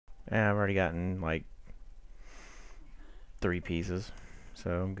I've already gotten like 3 pieces,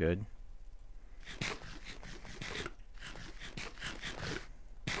 so I'm good.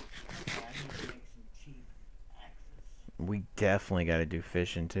 We definitely got to do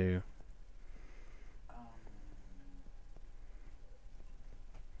fishing too.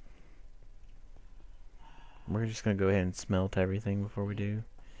 We're just gonna go ahead and smelt everything before we do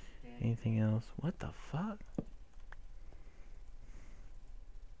anything else. What the fuck?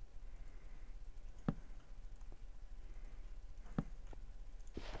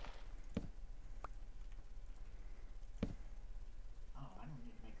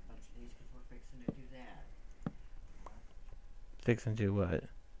 Fixing to what?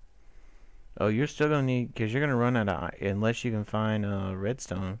 Oh, you're still gonna need, because you're gonna run out of, unless you can find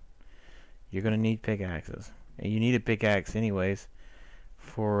redstone, you're gonna need pickaxes. And you need a pickaxe anyways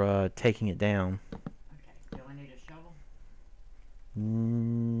for taking it down. Okay, do I need a shovel?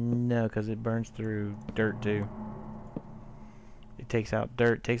 No, because it burns through dirt too. It takes out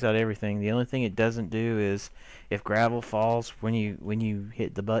dirt, takes out everything. The only thing it doesn't do is if gravel falls when you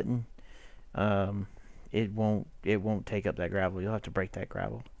hit the button, it won't take up that gravel. You'll have to break that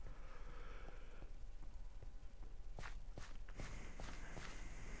gravel.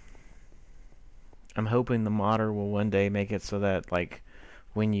 I'm hoping the modder will one day make it so that like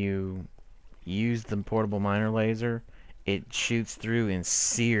when you use the portable miner laser, it shoots through and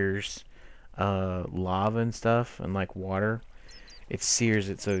sears lava and stuff and like water. It sears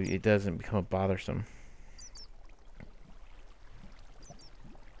it so it doesn't become bothersome.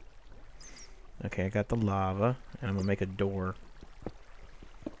 Okay, I got the lava, and I'm gonna make a door.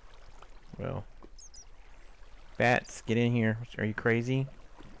 Well, bats, get in here. Are you crazy?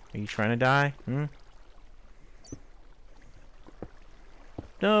 Are you trying to die? Hmm?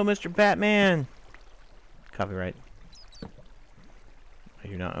 No, Mr. Batman! Copyright. I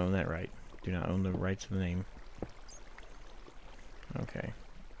do not own that right. Do not own the rights to the name. Okay.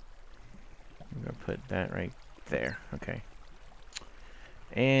 I'm gonna put that right there. Okay.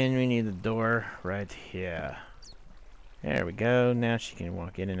 And we need the door right here. There we go. Now she can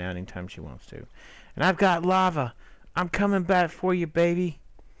walk in and out anytime she wants to. And I've got lava. I'm coming back for you, baby.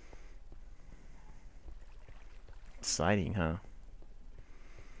 Exciting, huh?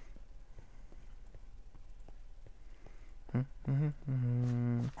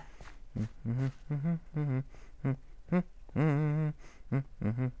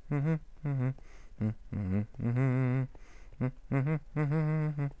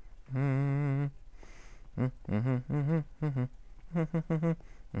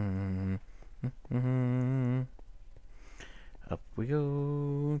 Up we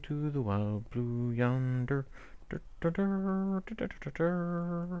go to the wild blue yonder.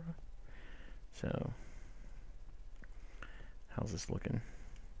 So, how's this looking?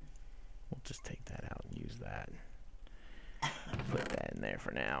 We'll just take that out and use that. Put that in there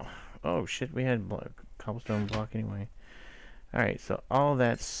for now. Oh shit, we had cobblestone block anyway. Alright, so all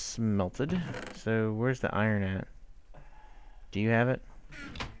that's smelted. So where's the iron at? Do you have it?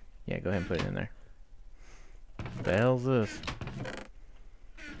 Yeah, go ahead and put it in there. What the hell's this?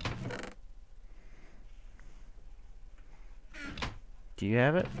 Do you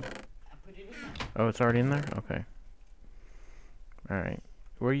have it? I put it in there. Oh, it's already in there? Okay. Alright.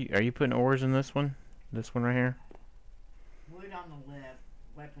 Are you putting ores in this one? This one right here? Wood on the left,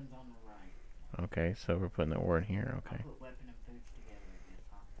 weapons on the right. Okay, so we're putting the ore in here. Okay. I'll put weapon and boots together, I guess,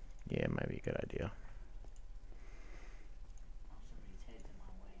 huh? Yeah, it might be a good idea. Oh, somebody's head's in my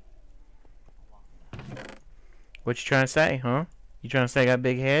way. I'll walk without. What you trying to say, huh? You trying to say I got a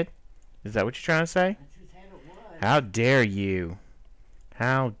big head? Is that what you're trying to say? That's whose head it was. How dare you?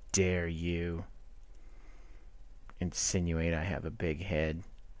 How dare you insinuate I have a big head?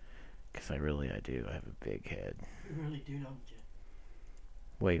 Because I do. I have a big head. You really do, don't you?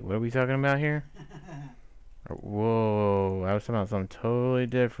 Wait, what are we talking about here? Whoa, I was talking about something totally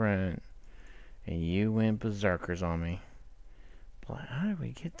different. And you went berserkers on me. How did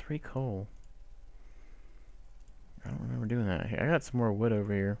we get 3 coal? I don't remember doing that. I got some more wood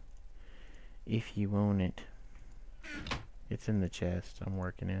over here. If you want it. It's in the chest I'm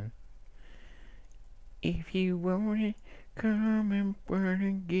working in. If you want it, come and burn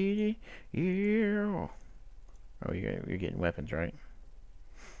and get it. Yeah. Oh, you're getting weapons, right?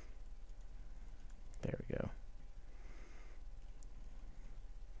 There we go.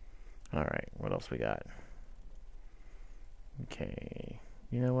 Alright, what else we got? Okay.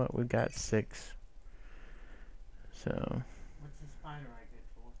 You know what? We've got 6. So. What's the spider eye good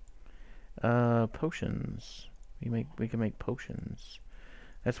for? Potions. We can make potions.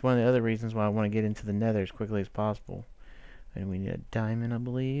 That's one of the other reasons why I want to get into the nether as quickly as possible. And we need a diamond, I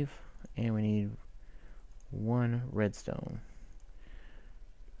believe. And we need 1 redstone.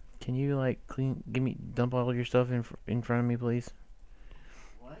 Can you like dump all your stuff in front of me, please?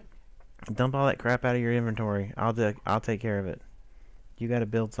 What? Dump all that crap out of your inventory. I'll take care of it. You gotta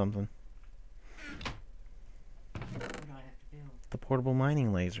build something. What do I have to build? The portable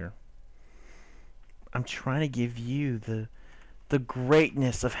mining laser. I'm trying to give you the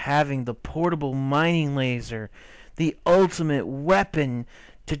greatness of having the portable mining laser, the ultimate weapon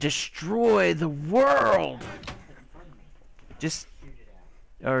to destroy the world. Put it in front of me. Just, Shoot it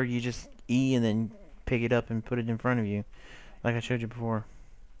out. or you just E and then pick it up and put it in front of you, like I showed you before.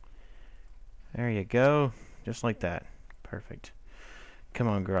 There you go, just like that. Perfect. Come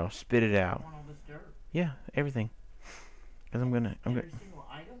on, girl, spit it I out. want all this dirt. Yeah, everything. Cause I'm gonna Every single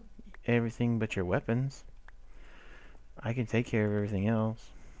item? everything but your weapons. I can take care of everything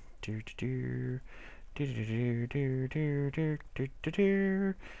else.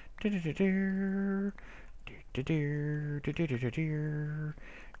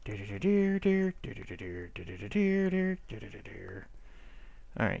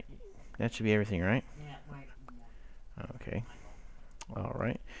 Alright, that should be everything, right? Yeah, wait. More. Okay.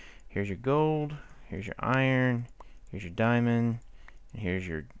 Alright. Here's your gold, here's your iron, here's your diamond, and here's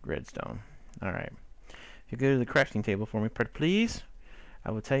your redstone. Alright. If you go to the crafting table for me, please,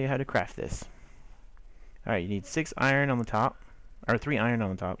 I will tell you how to craft this. Alright, you need 6 iron on the top, or 3 iron on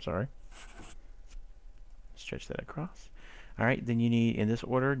the top, sorry. Stretch that across. Alright, then you need, in this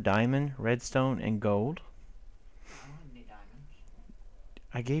order, diamond, redstone, and gold. I don't have any diamonds.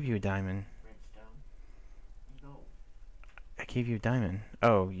 I gave you a diamond. Redstone. And gold. I gave you a diamond.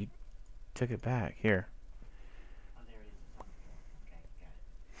 Oh, you took it back. Here. Oh, there it is. It's on the floor. Okay, got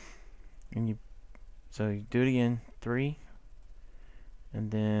it. And you, so you do it again. 3. And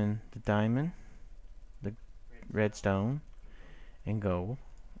then the diamond, the redstone, and gold.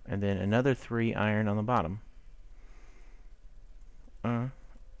 And then another 3 iron on the bottom.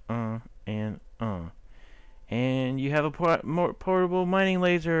 And you have a portable mining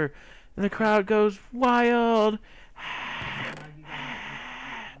laser. And the crowd goes wild.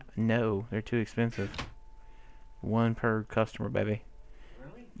 No, they're too expensive. 1 per customer, baby.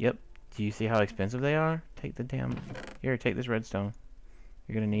 Really? Yep. Do you see how expensive they are? Take the damn... Here, take this redstone.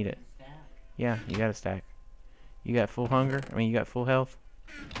 You're gonna need it. Stack. Yeah, you got a stack. You got full hunger? I mean, you got full health?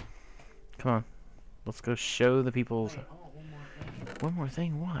 Come on. Let's go show the people's... Wait, oh, one more thing. One more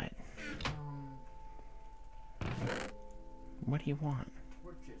thing, what? What do you want?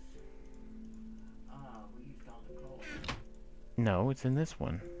 Torches. We used all the coal. No, it's in this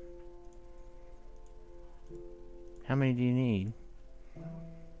one. How many do you need? I've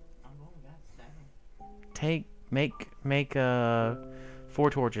only got 7. Make 4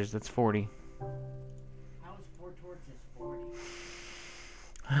 torches, that's 40. How is 4 torches 40?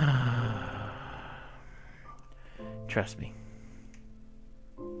 Trust me.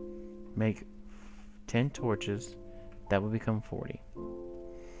 Make 10 torches, that will become 40.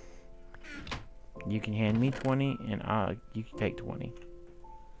 You can hand me 20 and you can take 20.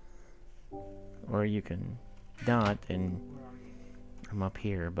 Or you can not, and Where are you? I'm up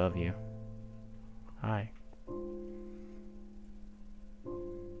here above you. Hi.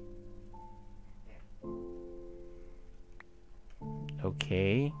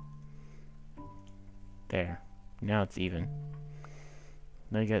 Okay. There. Now it's even.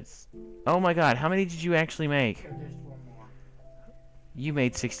 Now you got... Oh my god, how many did you actually make? Here, there's 4 more. You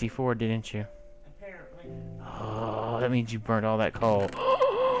made 64, didn't you? Apparently. Oh, that means you burnt all that coal.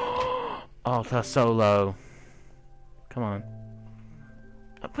 Altasolo. Come on.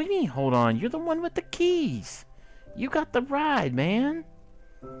 What do you mean, hold on? You're the one with the keys. You got the ride, man.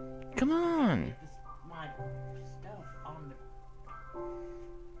 Come on. Get my stuff on the...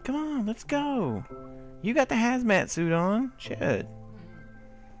 Come on, let's go. You got the hazmat suit on. Shit. There's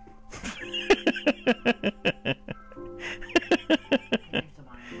some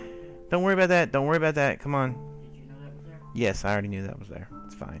iron right there. Don't worry about that. Don't worry about that. Come on. Did you know that was there? Yes, I already knew that was there.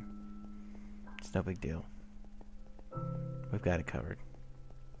 It's fine. It's no big deal. We've got it covered.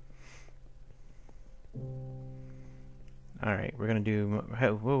 Alright, we're gonna do...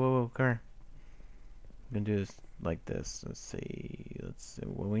 Whoa, whoa, whoa, come here. We're gonna do this like this. Let's see.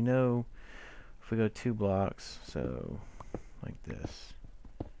 Well, we know if we go 2 blocks, so like this.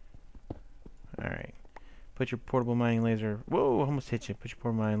 Alright. Put your portable mining laser... Whoa, almost hit you. Put your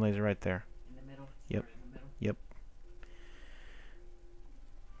portable mining laser right there. In the middle? Yep. Start in the middle? Yep.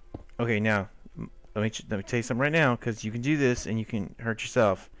 Okay, now, let me tell you something right now, because you can do this and you can hurt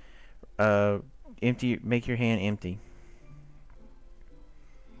yourself. Make your hand empty.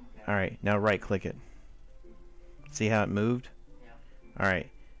 Okay. Alright, now right click it. See how it moved? Yeah. Alright.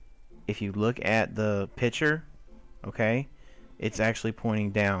 If you look at the picture, okay, it's actually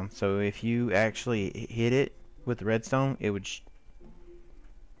pointing down. So if you actually hit it with the redstone, it would...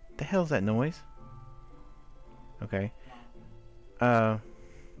 the hell's that noise? Okay.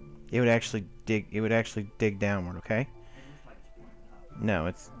 It would actually dig downward, okay? It looks like it's pointing up. No,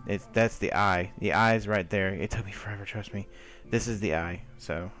 it's that's the eye. The eye is right there. It took me forever, trust me. This is the eye.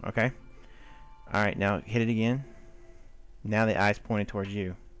 So, okay. Alright, now hit it again. Now the eye's pointed towards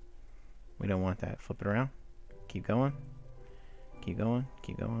you. We don't want that. Flip it around. Keep going. Keep going.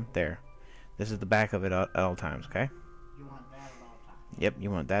 Keep going. There. This is the back of it at all times, okay? You want that at all times. Yep, you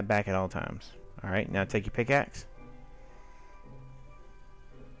want that back at all times. Alright, now take your pickaxe.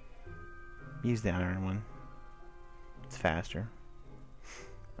 Use the iron one. It's faster.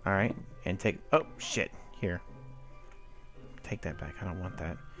 Alright, and take... oh, shit. Here. Take that back. I don't want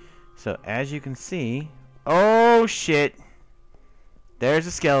that. So, as you can see... oh, shit! There's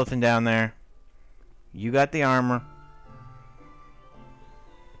a skeleton down there. You got the armor.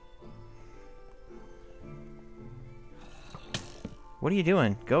 What are you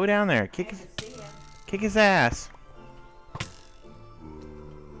doing? Go down there. Kick his ass.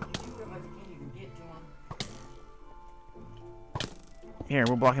 Here,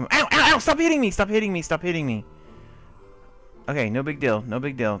 we'll block him. Ow, ow, ow! Stop hitting me! Stop hitting me! Stop hitting me! Okay, no big deal. No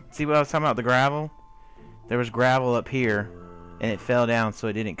big deal. See what I was talking about? The gravel? There was gravel up here, and it fell down, so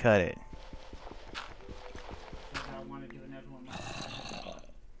it didn't cut it.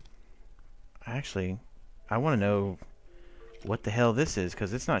 Actually, I want to know what the hell this is,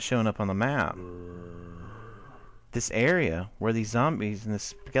 because it's not showing up on the map. This area where these zombies and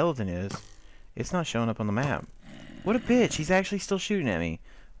this skeleton is, it's not showing up on the map. What a bitch! He's actually still shooting at me.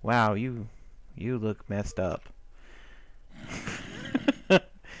 Wow, you look messed up.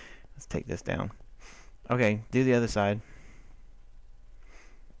 Let's take this down. Okay, do the other side.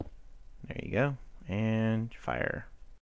 There you go. And fire.